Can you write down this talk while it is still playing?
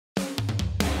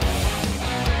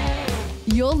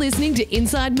You're listening to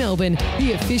Inside Melbourne,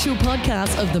 the official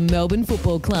podcast of the Melbourne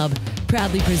Football Club.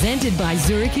 Proudly presented by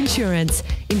Zurich Insurance,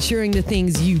 insuring the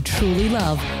things you truly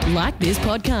love, like this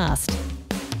podcast.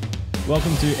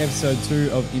 Welcome to episode 2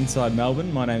 of Inside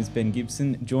Melbourne. My name's Ben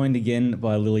Gibson, joined again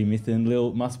by Lily Mithen.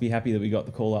 Lil must be happy that we got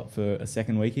the call up for a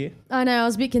second week here. I know, I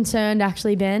was a bit concerned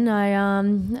actually, Ben.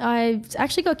 I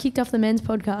actually got kicked off the men's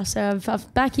podcast, so I'm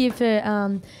back here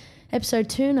for episode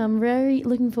 2 and I'm very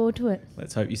looking forward to it.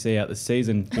 Let's hope you see out the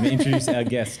season. Going to introduce our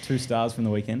guests, 2 stars from the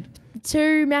weekend.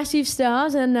 2 massive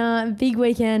stars and a big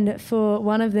weekend for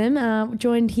one of them.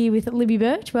 Joined here with Libby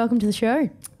Birch. Welcome to the show.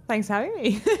 Thanks for having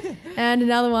me. And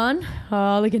another one.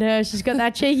 Oh, look at her. She's got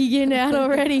that cheeky gin out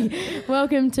already.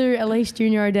 Welcome to Elise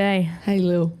Junior O'Day. Hey,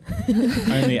 Lil.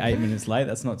 Only 8 minutes late.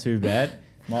 That's not too bad.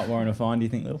 Might warrant a fine, do you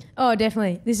think, Lil? Oh,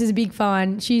 definitely. This is a big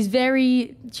fine. She's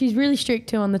really strict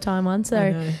too on the time one.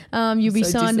 So you'll be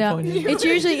signed up. It's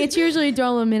usually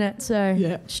 $1 a minute. So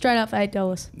yeah. Straight up for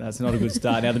 $8. That's not a good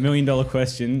start. Now, the $1 million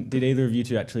question, did either of you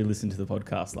two actually listen to the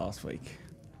podcast last week?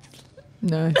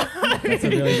 No. That's a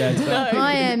really bad start.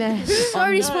 I am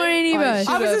so disappointed in you both.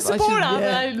 I was a supporter.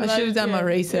 I should have done my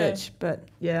research, but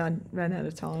I ran out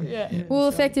of time. Yeah. Well,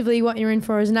 effectively what you're in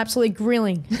for is an absolute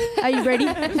grilling. Are you ready?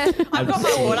 I've got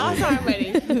my water, so I'm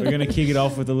ready. We're going to kick it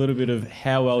off with a little bit of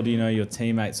how well do you know your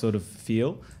teammates sort of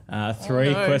feel.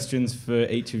 3 questions for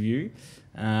each of you.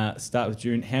 Start with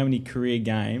June. How many career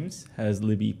games has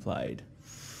Libby played?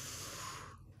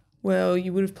 Well,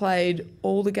 you would have played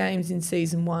all the games in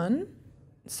season 1.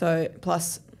 So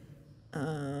plus,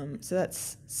 so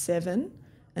that's 7,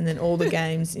 and then all the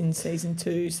games in season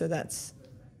 2. So that's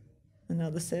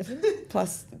another 7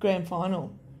 plus the grand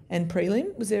final and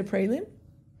prelim. Was there a prelim?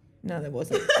 No, there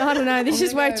wasn't. I don't know. This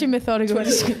is way too methodical. I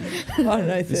don't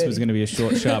know. 30. This was going to be a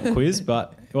short, sharp quiz,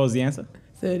 but what was the answer?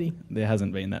 30. There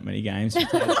hasn't been that many games.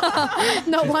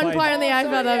 Not one player in the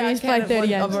AFL he's played 30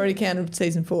 games. I've already counted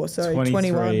season 4. So 23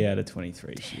 21 out of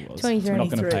 23 she was. 23. So we're not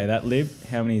going to pay that. Lib,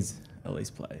 how many's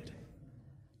Elise played?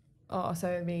 Oh, so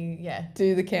it'd be,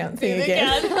 do the count thing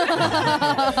again.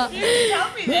 You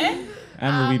help me there.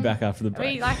 And we'll be back after the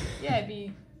break. It'd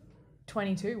be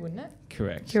 22, wouldn't it?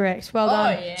 Correct. Well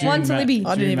done. Yeah. One to Libby.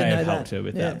 I didn't even know helped that. her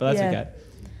with that, but that's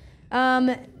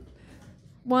okay.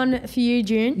 One for you,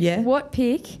 June. Yeah. What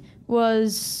pick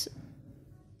was...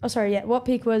 what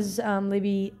pick was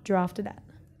Libby drafted at?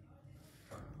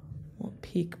 What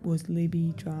pick was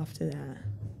Libby drafted at?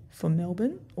 For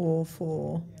Melbourne or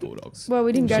for... Bulldogs. Well,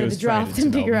 we didn't go to the draft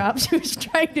and pick her up. She was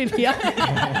traded here.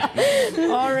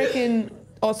 I reckon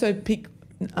also pick...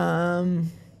 were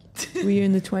you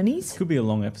in the 20s? Could be a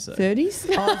long episode. 30s?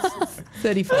 Oh,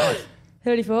 35.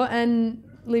 34. And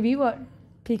Libby, what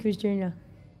pick was junior?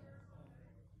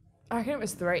 I reckon it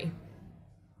was 3.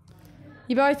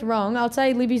 You're both wrong. I'll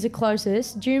say Libby's the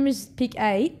closest. June was pick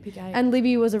 8. And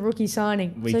Libby was a rookie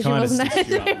signing. We kind of stitched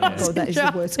you up there. Oh, that is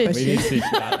the worst We question. did stitch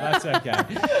you up. That's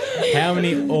okay. How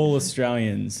many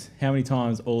All-Australians? How many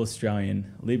times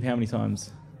All-Australian? Lib, how many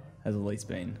times has Elise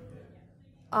been?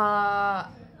 I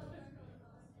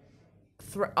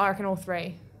reckon all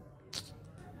 3.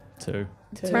 2.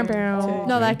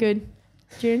 Not that good.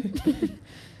 June?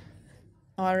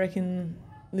 I reckon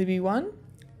Libby 1.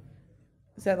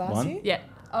 Is that last 1? year? Yeah.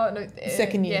 Oh, no.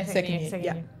 Second year. Second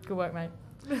year. Good work, mate.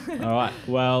 All right.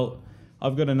 Well,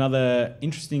 I've got another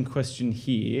interesting question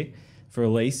here for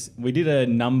Elise. We did a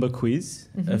number quiz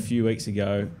a few weeks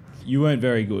ago. You weren't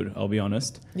very good, I'll be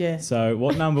honest. Yeah. So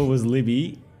what number was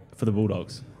Libby for the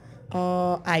Bulldogs?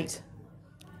 8.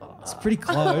 It's pretty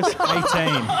close. 18.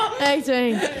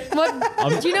 18.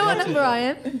 Do you know what number I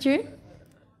am, June?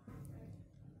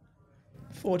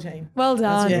 14. Well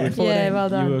done. That's good. Yeah, well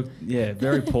done. You were,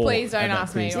 very poor. Please don't at that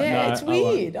ask me. quiz. Yeah, No, it's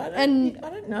weird. I And-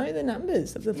 don't know the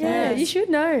numbers of the players. Yeah, you should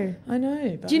know. I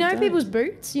know. But Do you I know don't. people's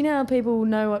boots? You know how people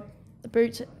know what the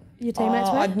boots your teammates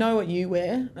wear? I know what you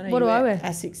wear. I know What you do I wear?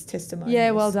 Asics testimonials.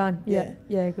 Yeah, well done. Yeah,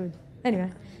 good.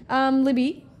 Anyway,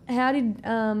 Libby, how did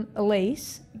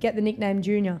Elise get the nickname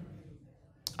Junior?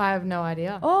 I have no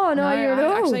idea. Oh, no idea at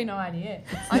all. Actually, no idea.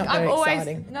 not very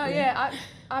exciting.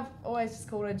 I've always just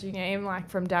called her Junior, even like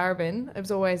from Darabin. It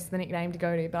was always the nickname to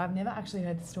go to, but I've never actually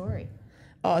heard the story.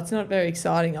 Oh, it's not very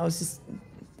exciting. I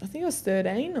think I was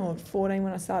 13 or 14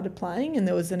 when I started playing, and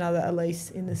there was another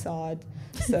Elise in the side.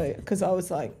 So, because I was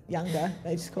like younger,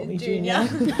 they just called me Junior.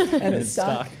 And it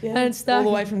stuck. Yeah. And it stuck. All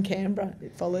the way from Canberra.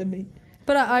 It followed me.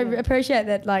 But I appreciate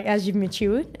that, like, as you've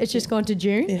matured, it's just gone to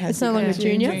June. It has It's no to- longer yeah.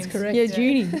 Junior. That's correct. Yeah, Yeah.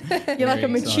 Junie. You're like a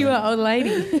Very mature exciting. old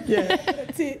lady. Yeah,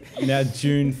 that's it. Now,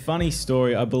 June, funny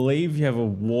story. I believe you have a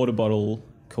water bottle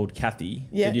called Kathy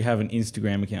Yeah. that you have an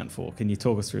Instagram account for. Can you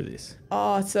talk us through this?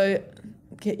 Oh, so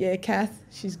Kath,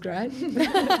 she's great.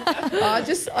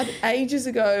 Ages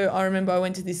ago, I remember I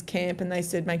went to this camp and they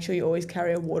said, make sure you always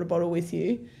carry a water bottle with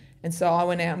you. And so I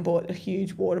went out and bought a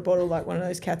huge water bottle, like one of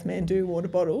those Kathmandu water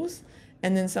bottles.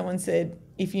 And then someone said,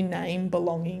 if you name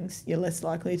belongings, you're less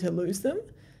likely to lose them.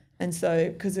 And so,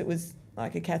 because it was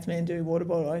like a Kathmandu water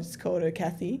bottle, I just called her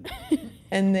Kathy.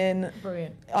 And then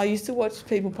Brilliant. I used to watch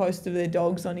people post of their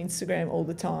dogs on Instagram all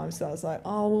the time. So I was like,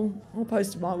 oh, well, I'll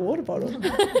post my water bottle.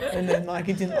 And then, like,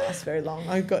 it didn't last very long.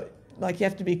 I got, like, you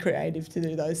have to be creative to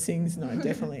do those things, and I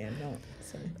definitely am not.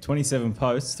 So 27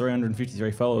 posts,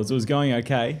 353 followers. It was going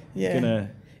okay. Yeah.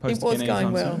 It was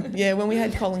going well. Yeah, when we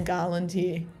had Colin Garland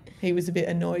here, he was a bit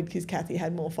annoyed because Kathy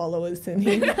had more followers than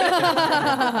him. All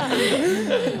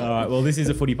right, well, this is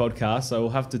a footy podcast, so we'll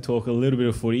have to talk a little bit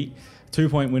of footy.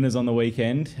 2-point winners on the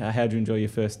weekend. How did you enjoy your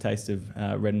first taste of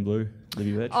red and blue,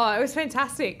 Libby Birch? Oh, it was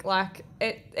fantastic. Like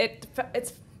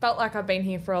it's felt like I've been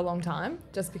here for a long time,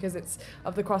 just because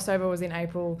the crossover was in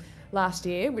April last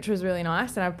year, which was really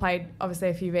nice, and I've played obviously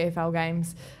a few VFL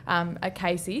games at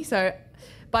Casey. So,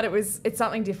 but it's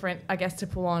something different, I guess, to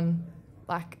pull on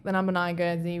like the number 9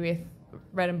 Guernsey with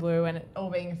red and blue, and it all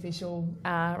being official,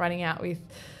 running out with,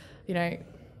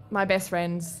 my best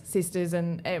friends, sisters,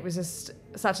 and it was just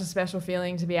such a special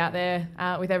feeling to be out there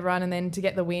with everyone, and then to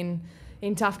get the win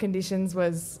in tough conditions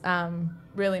was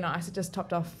really nice. It just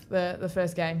topped off the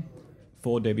first game.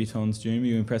 4 debutants, June. Were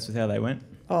you impressed with how they went?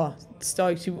 Oh,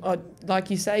 stoked. Like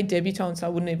you say, debutants, I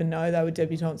wouldn't even know they were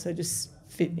debutants. They just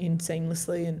fit in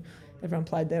seamlessly and everyone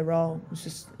played their role.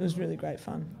 It was really great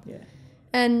fun, yeah.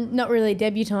 And not really a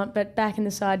debutante, but back in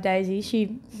the side, Daisy.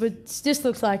 Just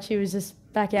looks like she was just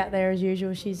back out there as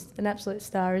usual. She's an absolute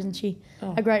star, isn't she?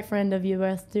 Oh. A great friend of you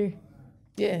both too.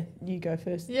 Yeah, you go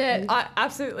first. Yeah,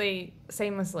 absolutely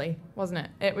seamlessly, wasn't it?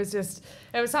 It was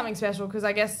something special because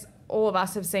I guess all of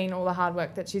us have seen all the hard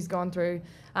work that she's gone through,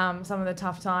 some of the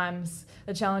tough times,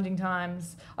 the challenging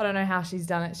times. I don't know how she's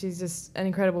done it. She's just an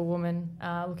incredible woman,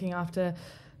 looking after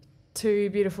 2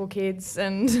 beautiful kids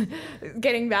and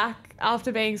getting back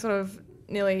after being sort of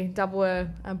nearly double her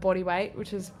body weight,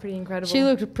 which is pretty incredible. She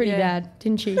looked pretty bad,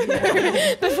 didn't she?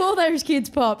 Before those kids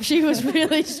popped, she was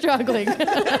really struggling.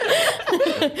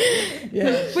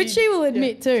 Which she will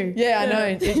admit too. Yeah, I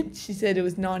know. She said it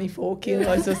was 94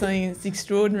 kilos or something. It's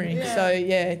extraordinary. Yeah. So,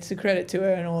 it's a credit to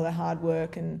her and all the hard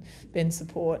work and Ben's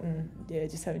support and,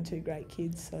 just having 2 great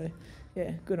kids. So,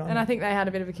 good on her. And I think they had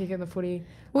a bit of a kick in the footy.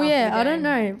 Well, I don't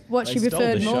know what she preferred more.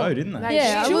 They stole the show, didn't they?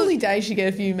 Yeah. Surely Dave should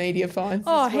get a few media fines.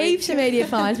 Oh, heaps of media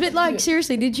fines. But,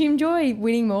 seriously, did you enjoy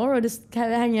winning more or just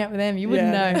hanging out with them? You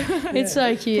wouldn't know. It's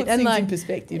so cute. Puts things in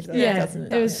perspective, though,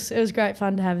 doesn't it? It was great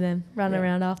fun to have them run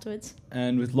around afterwards.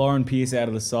 And with Lauren Pearce out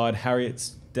of the side, Harriet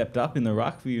stepped up in the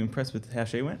ruck. Were you impressed with how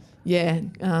she went? Yeah,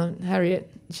 Harriet,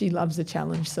 she loves a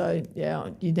challenge, so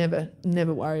you never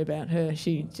worry about her.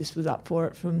 She just was up for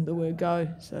it from the word go.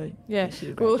 So we're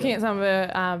looking at some of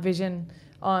her vision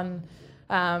on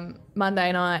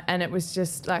Monday night, and it was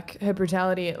just like her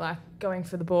brutality at going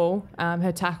for the ball,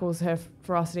 her tackles, her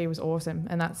ferocity was awesome,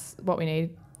 and that's what we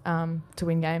need to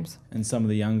win games. And some of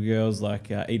the younger girls like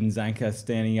Eden Zanka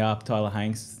standing up, Tyler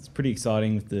Hanks. It's pretty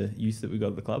exciting with the youth that we got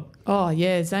at the club. Oh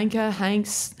yeah, Zanka,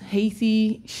 Hanks,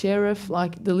 Heathy, Sheriff,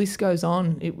 the list goes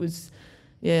on. It was,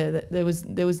 there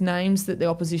was names that the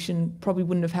opposition probably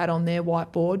wouldn't have had on their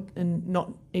whiteboard and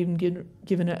not even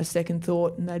given it a second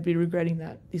thought, and they'd be regretting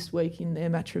that this week in their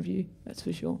match review. That's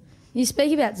for sure. You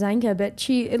speak about Zanka, but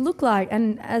it looked like,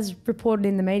 and as reported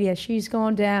in the media, she's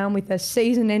gone down with a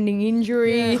season-ending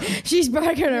injury. Yeah. She's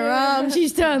broken her arm.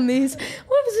 She's done this.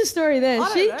 What was the story there?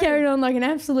 She carried on like an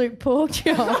absolute pork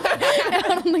chop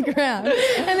out on the ground,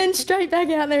 and then straight back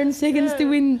out there in seconds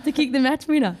to kick the match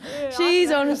winner. Yeah,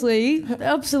 she's honestly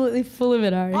absolutely full of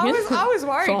it. I reckon. I was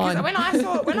worried because when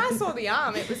I saw the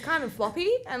arm, it was kind of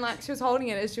floppy, and she was holding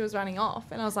it as she was running off,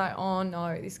 and I was like, oh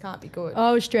no, this can't be good.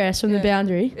 I was stressed from the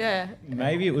boundary. Yeah.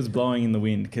 Maybe it was blowing in the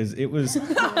wind because it was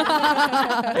unbelievable,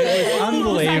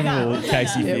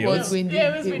 Casey Fields. It was windy.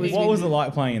 Yeah, it was windy. What was it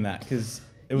like playing in that? Because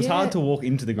it was hard to walk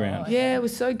into the ground. Yeah, it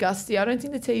was so gusty. I don't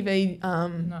think the TV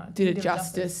did it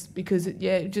justice because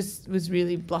it just was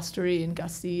really blustery and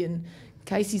gusty, and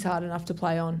Casey's hard enough to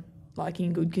play on,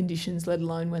 in good conditions, let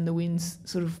alone when the wind's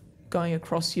sort of going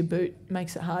across your boot.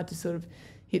 Makes it hard to sort of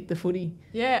hit the footy.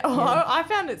 Yeah. I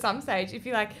found at some stage if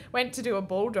you went to do a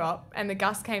ball drop and the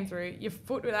gust came through, your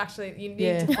foot would you'd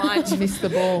need to find you'd miss the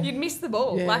ball. You'd miss the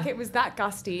ball. Yeah. It was that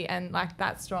gusty and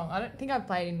that strong. I don't think I've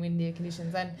played in windier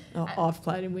conditions. I've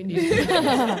played in windier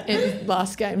conditions in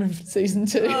last game of season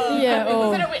 2.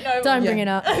 Don't bring it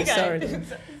up. Okay. Sorry about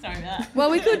that.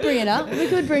 Well, we could bring it up. We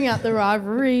could bring up the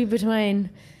rivalry between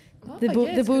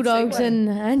the Bulldogs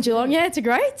and Geelong. Yeah, it's a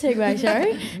great segue,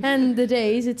 Sherry. And the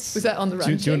D's. Was that on the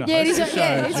run? Do you wanna Yeah, it is. host the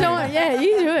Yeah, show? it's on. Yeah,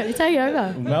 you do it. You take it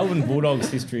over. Melbourne Bulldogs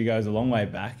history goes a long way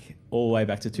back, all the way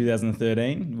back to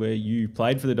 2013, where you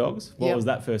played for the Dogs. What was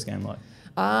that first game like?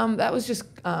 That was just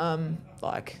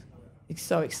it's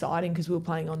so exciting because we were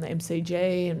playing on the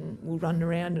MCG and we were running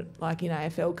around like in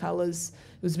AFL colours.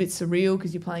 It was a bit surreal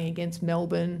because you're playing against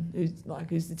Melbourne,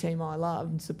 who's the team I love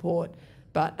and support.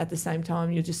 But at the same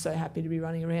time, you're just so happy to be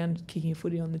running around kicking a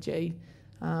footy on the G.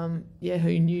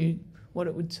 Who knew what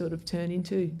it would sort of turn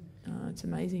into? It's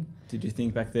amazing. Did you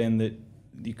think back then that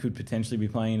you could potentially be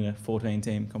playing in a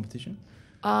 14-team competition?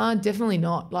 Definitely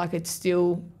not. Like it's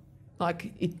still,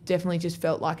 it definitely just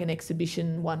felt like an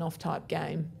exhibition, one-off type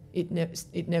game. It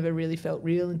never really felt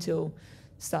real until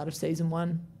the start of season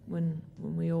 1 when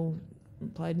we all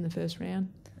played in the first round.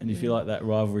 And do you feel like that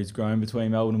rivalry's grown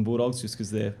between Melbourne and Bulldogs just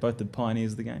because they're both the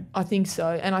pioneers of the game? I think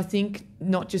so. And I think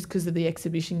not just because of the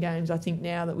exhibition games, I think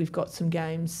now that we've got some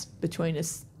games between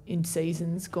us in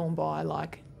seasons gone by,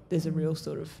 like there's a real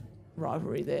sort of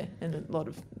rivalry there and a lot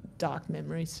of dark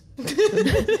memories.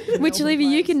 Which, Libby,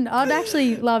 I'd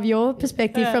actually love your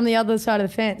perspective from the other side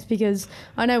of the fence, because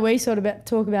I know we sort of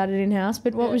talk about it in-house,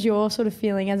 but what was your sort of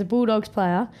feeling as a Bulldogs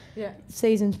player,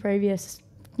 seasons previous,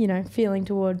 feeling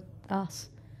toward us?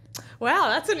 Wow,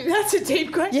 that's a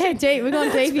deep question. Yeah, deep. We're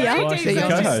going deep here.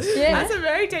 That's a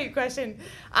very deep question.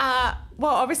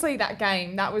 Well, obviously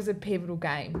that was a pivotal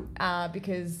game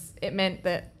because it meant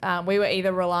that we were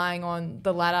either relying on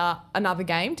the ladder, another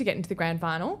game to get into the grand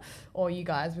final, or you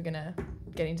guys were going to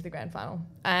get into the grand final.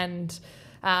 And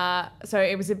so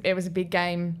it was a big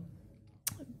game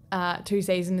 2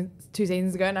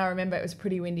 seasons ago, and I remember it was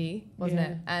pretty windy, wasn't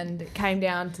it? And it came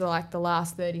down to like the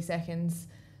last 30 seconds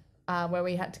where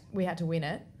we had to win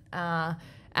it,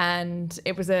 and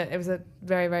it was a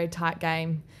very, very tight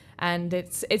game. And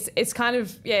it's kind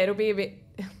of, it'll be a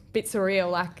bit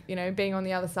surreal, like, being on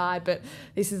the other side, but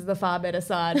this is the far better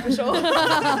side for sure.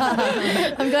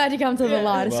 I'm glad you come to the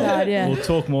lighter side, We'll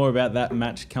talk more about that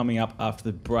match coming up after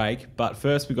the break, but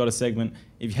first we've got a segment.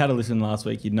 If you had a listen last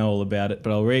week, you'd know all about it,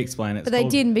 but I'll re-explain it. But they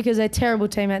didn't, because they're terrible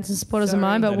teammates and supporters of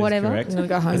mine, but whatever. I'm going to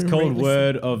go home. It's called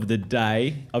Word of the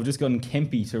Day. I've just gotten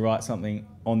Kempy to write something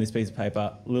on this piece of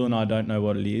paper. Lil and I don't know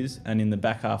what it is, and in the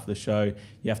back half of the show,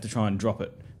 you have to try and drop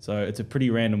it. So it's a pretty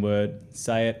random word.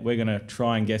 Say it. We're going to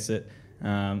try and guess it,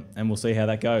 and we'll see how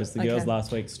that goes. The girls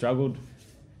last week struggled.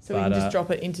 So we can just drop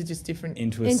it into just different...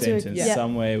 Into a sentence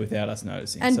somewhere without us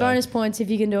noticing. And bonus points if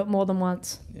you can do it more than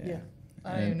once. Yeah.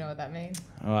 I don't even know what that means.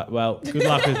 All right, well, good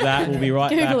luck with that. We'll be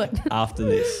right back after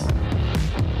this.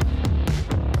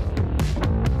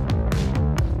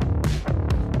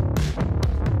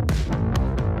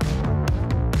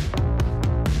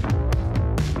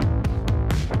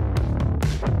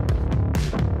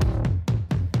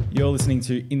 You're listening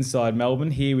to Inside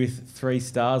Melbourne, here with 3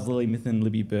 stars, Lily Mithen,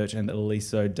 Libby Birch and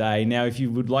Elise O'Day. Now, if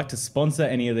you would like to sponsor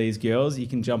any of these girls, you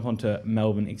can jump onto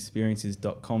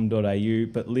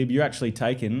melbourneexperiences.com.au. But Lib, you're actually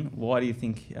taken. Why do you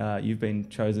think you've been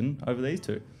chosen over these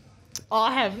 2?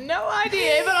 I have no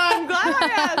idea, but I'm glad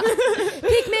I am.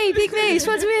 Pick me,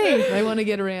 sponsor me. They want to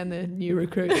get around the new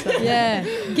recruits. Yeah.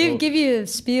 Give you a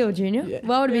spiel, Junior. Yeah.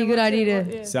 Why would it be a good idea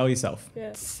to... Sell yourself.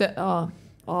 Yeah.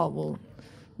 Well,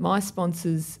 my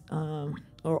sponsors are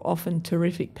often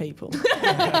terrific people.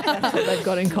 That's what they've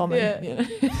got in common. Yeah.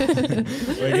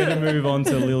 We're going to move on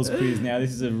to Lil's quiz now.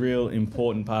 This is a real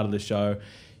important part of the show.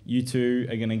 You two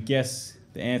are going to guess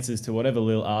the answers to whatever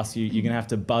Lil asks you. You're going to have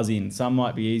to buzz in. Some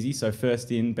might be easy. So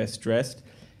first in, best dressed.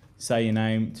 Say your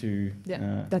name to...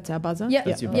 That's our buzzer? Yep.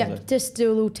 That's your buzzer. Yep. Just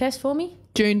do a little test for me.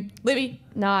 June. Libby.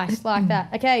 Nice, like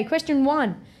that. Okay, question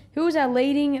 1. Who was our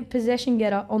leading possession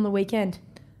getter on the weekend?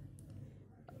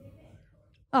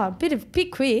 Oh,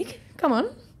 bit quick. Come on.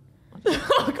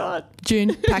 Oh, God.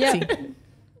 June. Paxi. Yep.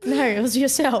 No, it was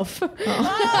yourself.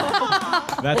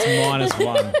 That's -1. -1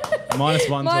 to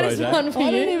OJ. -1 for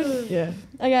you. Yeah.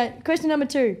 Okay, question number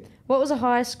 2. What was the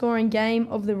highest scoring game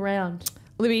of the round?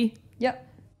 Libby. Yep.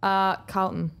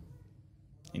 Carlton.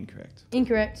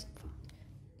 Incorrect.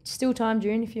 Still time,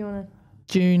 June, if you want to.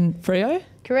 June. Freo.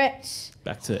 Correct.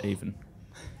 Back to even.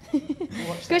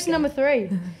 Question number 3.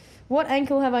 What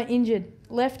ankle have I injured?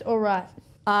 Left or right?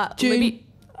 June. Libby.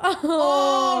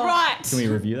 Oh, right. Can we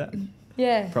review that?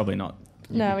 Yeah. Probably not.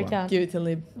 You No, pick we one. can't. Give it to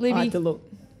Lib. Libby. I have to look.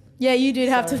 Yeah, you did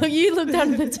have to look. You looked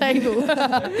under the table.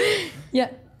 Yeah.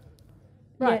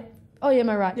 Right. Yeah. Oh, yeah,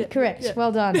 my right. Yeah. Correct. Yeah.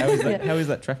 Well done. How is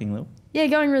that tracking, Lil? Yeah,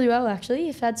 going really well, actually.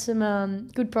 You've had some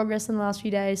good progress in the last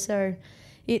few days, so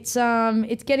it's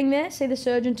getting there. See the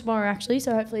surgeon tomorrow, actually,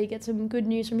 so hopefully you get some good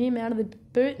news from him out of the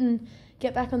boot and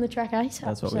get back on the track ASAP.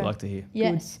 That's what we like to hear.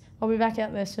 Yes, I'll be back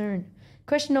out there soon.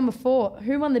 Question number 4.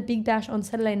 Who won the Big Bash on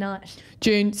Saturday night?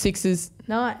 June, Sixers.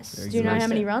 Nice. Very Do you know good. how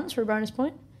many runs for a bonus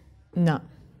point? No.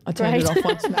 I turned it off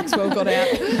once Maxwell got out.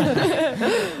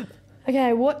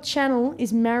 Okay, what channel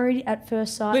is Married at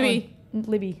First Sight Libby. on?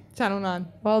 Libby. Channel 9.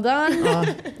 Well done.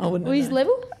 I wouldn't Well, he's know.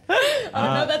 level.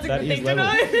 No, that's a that good is thing to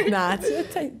level. know. Nah,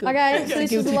 it's a good. Okay, so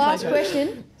this is the Guilty last pleasure.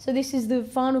 question. So this is the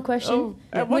final question.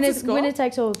 Oh, what's the score? Winner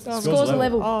takes all. Score's Scores a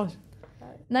level. level.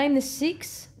 Name the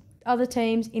 6 other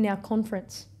teams in our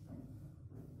conference.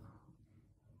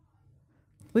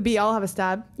 Libby, I'll have a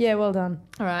stab. Yeah, well done.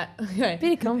 All right. Okay.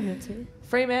 Bit of confidence here.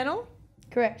 Fremantle,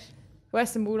 Correct.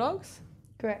 Western Bulldogs,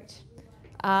 Correct.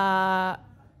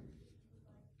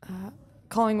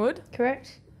 Collingwood,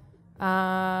 Correct. who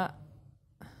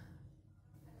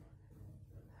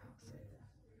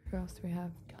else do we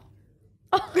have?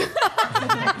 I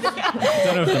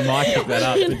don't know if the mic picked that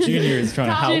up, but Junior is trying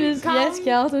to help. Juniors, yes,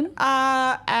 Carlton.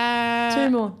 2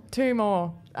 more. 2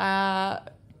 more.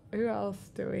 Who else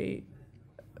do we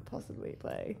possibly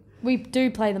play? We do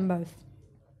play them both.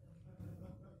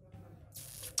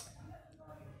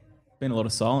 Been a lot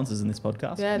of silences in this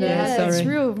podcast. Yeah, Yeah, it's sorry.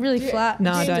 really flat.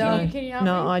 No, I Deep don't down. know. Can you help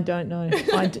No, me? I don't know.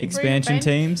 Expansion Friends?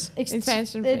 teams.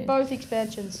 Expansion They're teams. both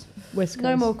expansions. West Coast.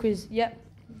 No more quiz. Yep.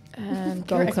 And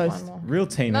Gold correct, Coast. one more. Real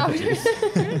team No, images.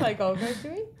 we don't play Gold Coast,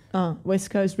 do we? West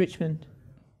Coast, Richmond.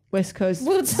 West Coast.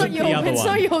 Well, it's not The your. other It's one.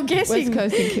 not your guessing. West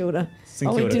Coast and Kilda.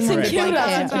 St Oh, we Kilda. didn't correct. St Kilda. Blank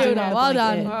St out. Kilda. Well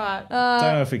done. All right.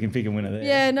 Don't know if we can pick a winner there.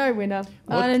 Yeah, no winner.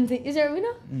 I don't think. Is there a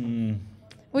winner? Mm.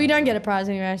 Well, you don't get a prize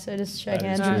anyway, so just shake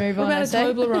That is hands true. and move What on. I about a say.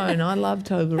 Toblerone? I love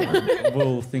Toblerone.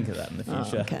 We'll think of that in the Oh,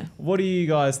 future. okay. What do you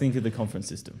guys think of the conference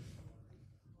system?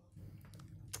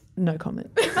 No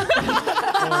comment.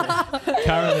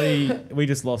 Currently, we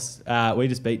just lost. We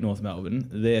just beat North Melbourne.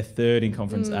 They're 3rd in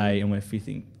Conference A, and we're 5th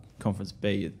in Conference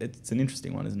B. It's an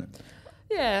interesting one, isn't it?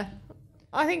 Yeah,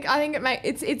 I think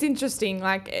it's interesting.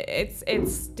 Like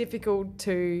it's difficult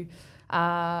to.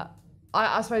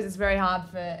 I suppose it's very hard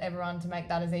for everyone to make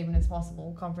that as even as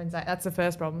possible. Conference A, that's the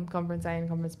first problem. Conference A and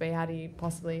Conference B. How do you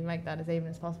possibly make that as even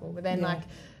as possible? But then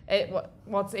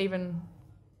what's even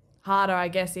harder, I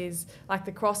guess, is like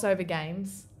the crossover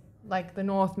games. Like the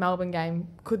North Melbourne game,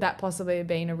 could that possibly have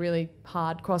been a really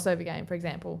hard crossover game, for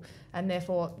example, and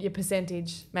therefore your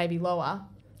percentage may be lower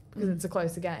because it's a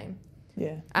closer game.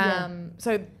 Yeah.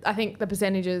 So I think the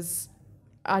percentages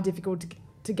are difficult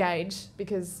to gauge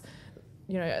because,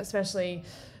 you know, especially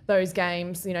those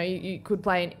games, you know, you could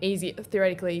play an easy,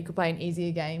 theoretically you could play an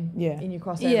easier game in your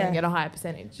crossover and get a higher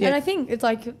percentage. And I think it's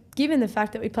like, given the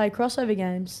fact that we play crossover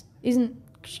games,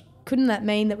 couldn't that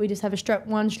mean that we just have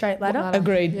one straight ladder?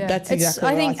 Agreed. Yeah. That's It's, exactly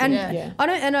I think, right.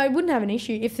 and I wouldn't have an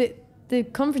issue if the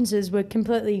conferences were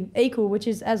completely equal, which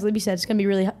is, as Libby said, it's going to be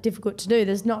really difficult to do.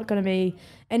 There's not going to be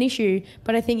an issue.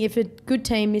 But I think if a good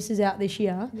team misses out this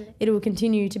year, it will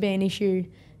continue to be an issue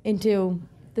until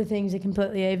the things are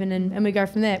completely even and we go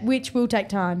from there, which will take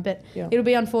time. But it'll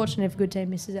be unfortunate if a good team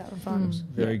misses out on finals.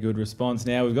 Very good response.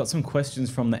 Now, we've got some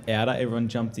questions from the outer. Everyone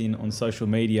jumped in on social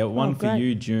media. One for great.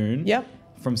 you, June. Yep.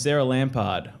 From Sarah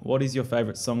Lampard. What is your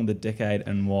favourite song of the decade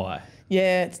and why?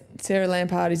 Yeah, Sarah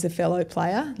Lampard is a fellow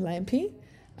player, Lampy.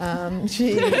 She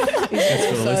is That's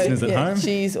for the listeners at home.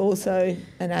 She's also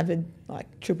an avid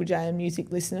Triple J and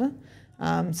music listener.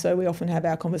 So we often have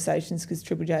our conversations because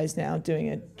Triple J is now doing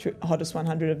a hottest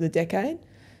 100 of the decade.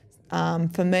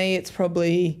 For me, it's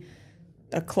probably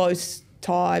a close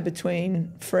tie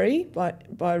between Free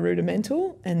by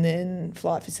Rudimental and then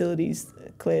Flight Facilities,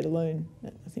 Claire de Lune.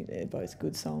 I think they're both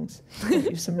good songs.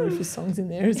 There's some Rufus songs in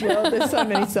there as well. There's so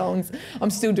many songs. I'm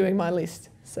still doing my list,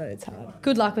 so it's hard.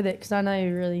 Good luck with it, because I know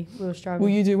you really will struggle.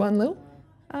 Will you do one, Lil?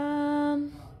 I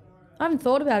haven't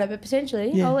thought about it, but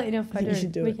potentially. Yeah. I'll let you know if I think do. you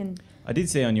should do we it. can. I did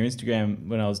see on your Instagram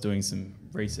when I was doing some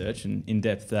research and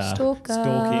in-depth Stalker.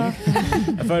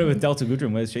 stalking, a photo with Delta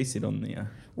Goodrum. Where does she sit on the...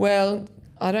 Well,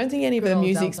 I don't think any of Good her old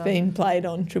music's Delta. been played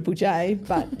on Triple J,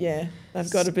 but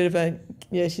I've got a bit of a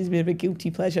she's a bit of a guilty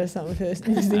pleasure. Some of her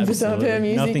listening to some of her Absolutely.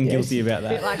 music. Nothing Yeah, guilty about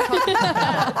Bit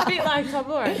that. like bit like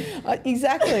Toblerone.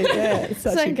 exactly. Yeah, it's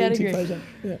such Same a guilty category. pleasure.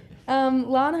 Yeah.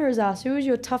 Lana has asked, who was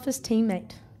your toughest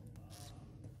teammate?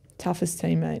 Toughest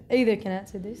teammate. Either can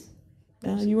answer this.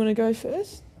 You want to go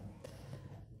first?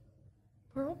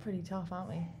 We're all pretty tough, aren't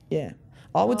we? Yeah,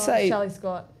 I would say. Shelley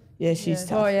Scott. Yeah, she's Yeah.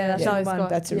 tough. Oh yeah, that's Shelley the one. Scott.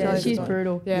 That's a yeah, really she's good one.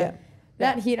 brutal. Yeah. Yeah.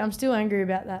 That hit, I'm still angry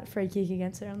about that free kick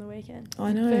against her on the weekend.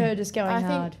 I know. For her just going I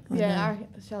hard. think,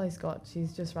 Shelley Scott,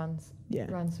 she's just runs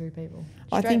through people.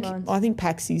 I Straight think lines.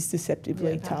 Paxy's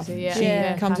deceptively tough. Paxi, yeah. She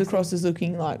Yeah, comes Paxi. across as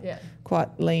looking like Yeah.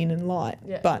 quite lean and light,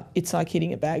 but it's like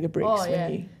hitting a bag of bricks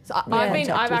when you. So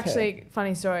I've actually,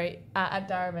 funny story, at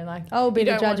Darwin, like. I'll be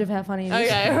the judge of how funny it is.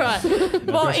 Okay, right.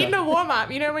 Well, in the warm-up,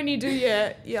 you know when you do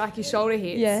your shoulder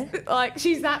hits, like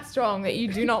she's that strong that you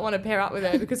do not want to pair up with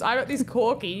her, because I got this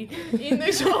corky in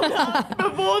the shoulder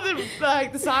before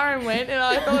the siren went, and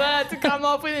I thought I had to come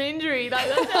off with an injury. Like,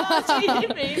 that's how hard she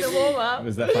hit me in the warm-up.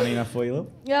 Was that funny enough for you,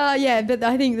 Lil? Yeah, but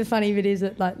I think the funny bit is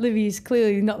that like Libby's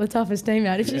clearly not the toughest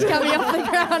teammate if she's coming off the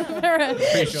ground for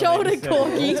a shoulder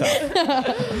corky.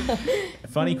 A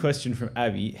funny question from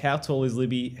Abby. How tall is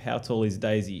Libby? How tall is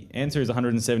Daisy? Answer is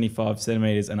 175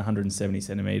 centimetres and 170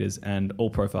 centimetres, and all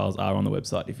profiles are on the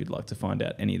website if you'd like to find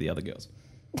out any of the other girls.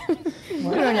 Good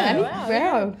on you, Abby.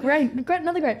 Wow. Great,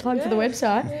 another great plug for the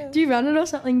website. Yeah. Do you run it or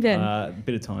something, Ben? A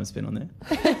bit of time spent on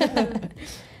there.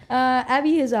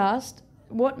 Abby has asked,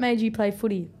 what made you play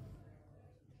footy?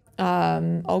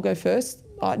 I'll go first.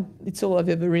 It's all I've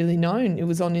ever really known. It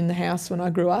was on in the house when I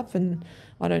grew up, and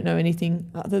I don't know anything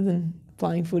other than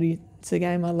playing footy. It's a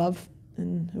game I love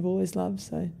and have always loved,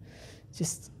 so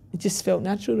it just felt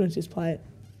natural to just play it.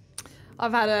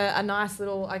 I've had a nice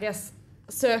little, I guess,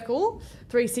 circle,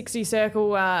 360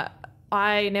 circle.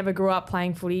 I never grew up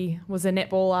playing footy, was a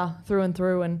netballer through and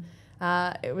through, and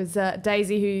it was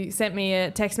Daisy who sent me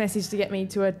a text message to get me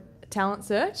to a talent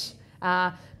search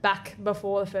back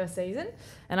before the first season,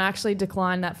 and I actually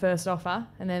declined that first offer,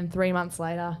 and then 3 months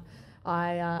later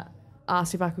I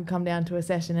asked if I could come down to a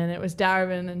session, and it was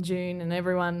Darwin and June and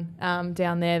everyone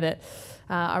down there that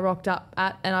I rocked up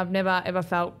at, and I've never ever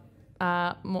felt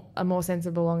a more sense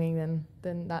of belonging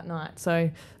than that night. So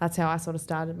that's how I sort of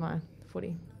started my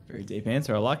footy. Very deep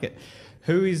answer. I like it.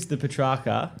 Who is the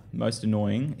Petrarca most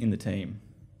annoying in the team?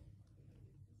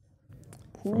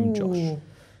 From Josh.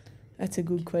 That's a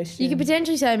good question. You could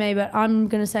potentially say me, but I'm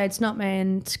going to say it's not me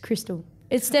and it's Crystal.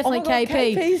 It's definitely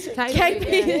KP.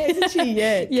 KP. Yeah, isn't she?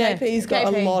 Yeah. Yeah. KP's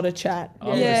got a lot of chat. I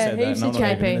would have said that, and I'm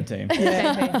not even in the team.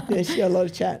 Yeah, she got a lot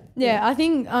of chat. Yeah, I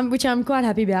think, which I'm quite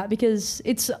happy about, because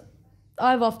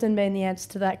I've often been the answer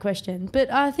to that question,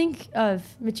 but I think I've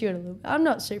matured a little bit. I'm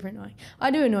not super annoying.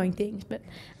 I do annoying things, but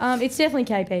it's definitely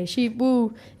KP. She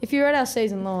will, if you're at our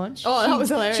season launch, that was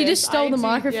hilarious. She just stole the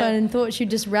microphone and thought she'd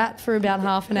just rap for about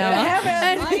half an hour. How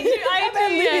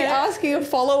about Libby asking a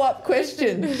follow-up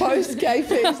question post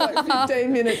KP's like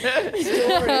 15-minute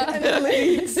story, and then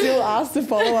Libby still asked a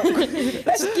follow-up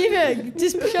question.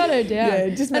 Just shut her down. Yeah,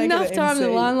 just make enough it time in the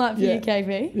MC. limelight for you,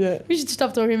 KP. Yeah. We should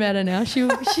stop talking about her now. She'll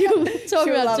talk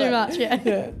about too much.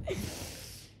 Yeah.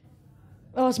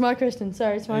 Oh, it's my question.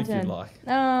 Sorry, it's my If turn. you'd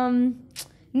like.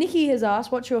 Nikki has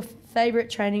asked, what's your favourite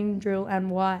training drill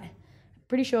and why?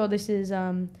 Pretty sure this is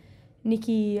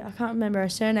Nikki, I can't remember her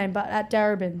surname, but at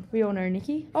Darabin. We all know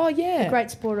Nikki. Oh, yeah. A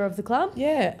great supporter of the club.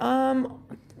 Yeah.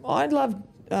 I'd love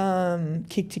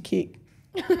kick to kick.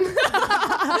 in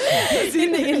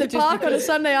the park on a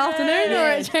Sunday afternoon or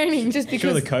at training? Just I'm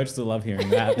sure because the coach will love hearing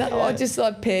that. I just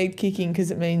like pegged kicking because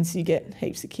it means you get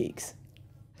heaps of kicks.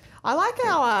 I like Good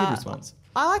our response.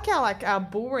 our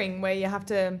bull ring where you have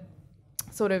to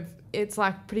sort of, it's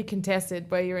like pretty contested,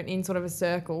 where you're in sort of a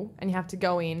circle and you have to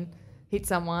go in, hit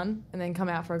someone, and then come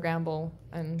out for a ground ball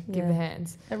and give the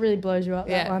hands. That really blows you up,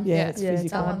 that one. Yeah, it's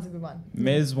physical. That one's a good one.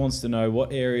 Mez wants to know,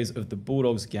 what areas of the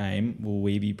Bulldogs game will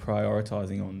we be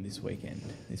prioritising on this weekend,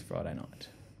 this Friday night?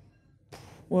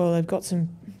 Well, they've got some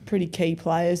pretty key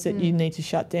players that you need to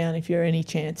shut down if you're any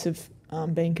chance of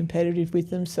being competitive with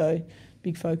them. So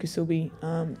big focus will be,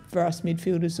 for us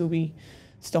midfielders, will be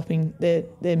stopping their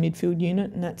midfield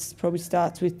unit, and that's probably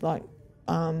starts with like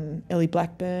Ellie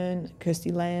Blackburn,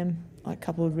 Kirsty Lamb, like a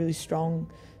couple of really strong,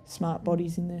 smart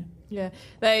bodies in there. Yeah,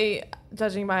 they,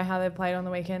 judging by how they've played on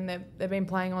the weekend, they've been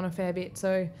playing on a fair bit,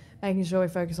 so making sure we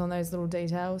focus on those little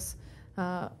details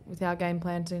with our game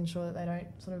plan to ensure that they don't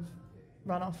sort of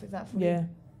run off with that footy. Yeah.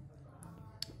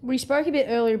 We spoke a bit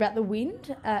earlier about the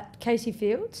wind at Casey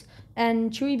Fields, and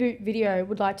Chewy Boot Video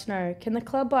would like to know, can the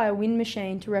club buy a wind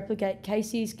machine to replicate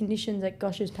Casey's conditions at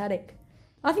Gosh's paddock?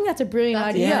 I think that's a brilliant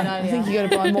idea. Yeah, I think you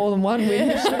got to buy more than one wind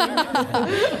machine.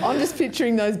 I'm just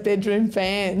picturing those bedroom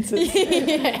fans. I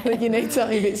think you need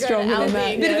something a bit stronger than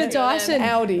that. Bit of a Dyson.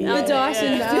 Audi. The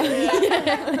Dyson.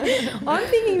 I'm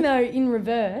thinking though, in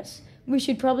reverse, we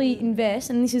should probably invest,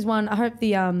 and this is one, I hope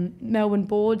the Melbourne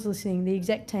board's listening, the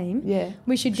exec team. Yeah.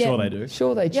 We should get... Sure they do.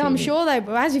 Sure they Yeah, I'm sure they,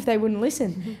 as if they wouldn't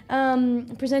listen.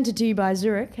 Presented to you by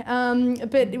Zurich.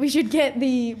 But we should get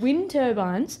the wind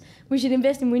turbines. We should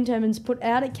invest in wind turbines, put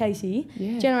out at Casey,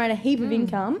 generate a heap of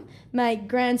income, make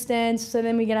grandstands, so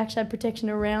then we can actually have protection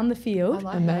around the field. I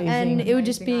like Amazing. that. And it would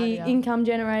just be Amazing idea. income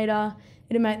generator.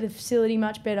 It'd make the facility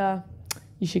much better.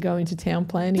 You should go into town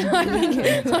planning. I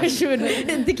think I should.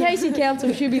 The Casey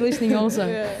Council should be listening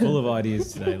also. Full of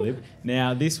ideas today, Lib.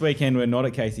 Now, this weekend we're not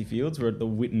at Casey Fields. We're at the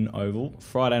Whitten Oval.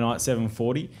 Friday night,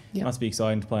 7:40. Yep. Must be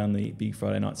exciting to play on the big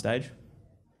Friday night stage.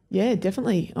 Yeah,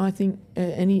 definitely. I think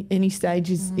any stage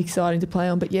is exciting to play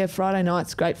on. But yeah, Friday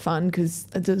night's great fun because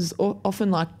there's often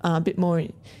like a bit more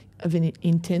of an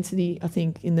intensity, I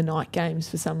think, in the night games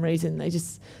for some reason. They're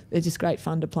just great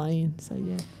fun to play in. So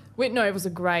yeah. Whitten Oval's a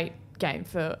great game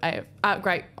for a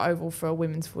great oval for a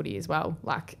women's footy as well.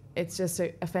 Like it's just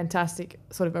a fantastic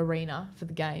sort of arena for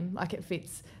the game. Like it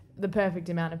fits the perfect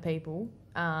amount of people,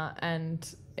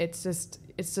 and it's just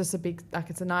a big,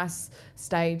 like it's a nice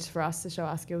stage for us to show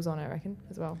our skills on, I reckon,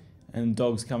 as well. And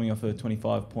Dogs coming off a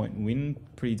 25-point win,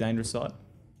 pretty dangerous side.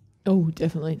 Oh,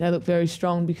 definitely. They look very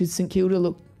strong because St Kilda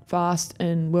looked fast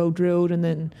and well drilled, and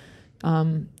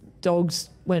then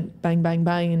Dogs went bang, bang,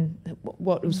 bang, and it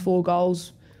was 4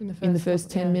 goals in the first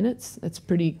 10 minutes. That's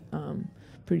pretty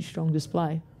strong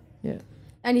display. Yeah.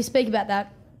 And you speak about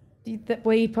that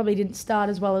we probably didn't start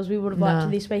as well as we would have liked to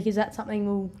this week. Is that something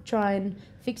we'll try and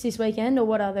fix this weekend, or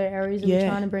what other areas are we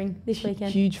trying to bring this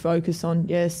weekend? Huge focus on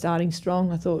starting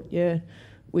strong. I thought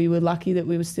we were lucky that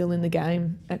we were still in the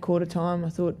game at quarter time. I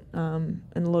thought and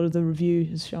a lot of the review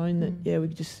has shown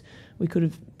that we could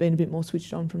have been a bit more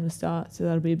switched on from the start. So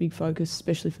that'll be a big focus,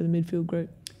 especially for the midfield group.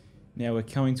 Now we're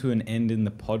coming to an end in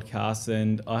the podcast,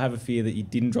 and I have a fear that you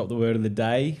didn't drop the word of the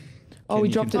day. We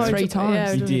dropped it 3 times.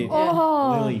 Yeah, you did.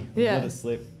 Oh. Lily, let us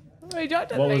slip. We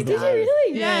dropped it What was 3 the times. word?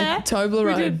 Really? Yeah,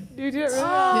 Toblerone. We did it really Oh.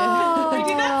 well. We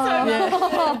did that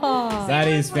so well. That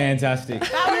is fantastic.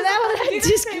 That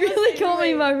just really caught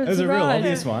me by It was a real surprise.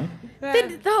 obvious one.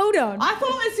 But hold on. I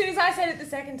thought as soon as I said it the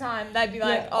second time, they'd be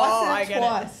like, I get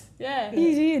twice. it. Yeah.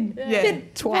 You did. Yeah,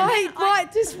 But twice.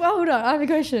 Wait, just hold on. I have a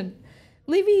question.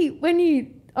 Libby, when you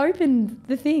opened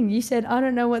the thing, you said, I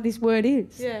don't know what this word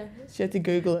is. Yeah. She had to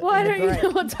Google it. Why in the don't you break. know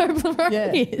what Toblerone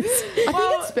is? I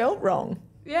think it's spelt wrong.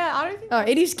 Yeah, I don't think. Oh,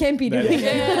 it is Kempy That doing is-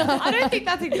 it. Yeah, I don't think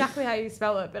that's exactly how you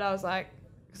spell it, but I was like,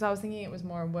 because I was thinking it was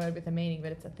more a word with a meaning,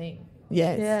 but it's a thing.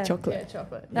 Yeah, it's Yeah. chocolate. Yeah,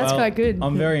 chocolate. That's quite good.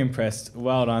 I'm very impressed.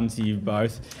 Well done to you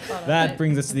both. Well done, That mate.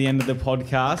 brings us to the end of the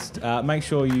podcast. Make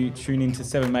sure you tune in to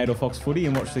 7 Mate or Fox Footy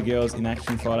and watch the girls in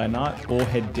action Friday night, or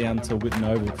head down to Whitten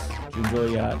Oval to enjoy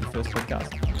your first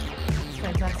podcast.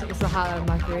 Fantastic. It's the highlight of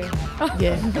my career.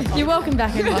 Yeah. You're welcome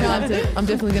back anytime. I'm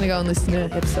definitely going to go and listen to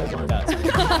episode 1.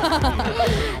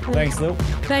 Thanks, Lil.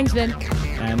 Thanks, Ben.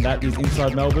 And that is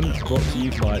Inside Melbourne, brought to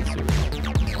you by Zurich.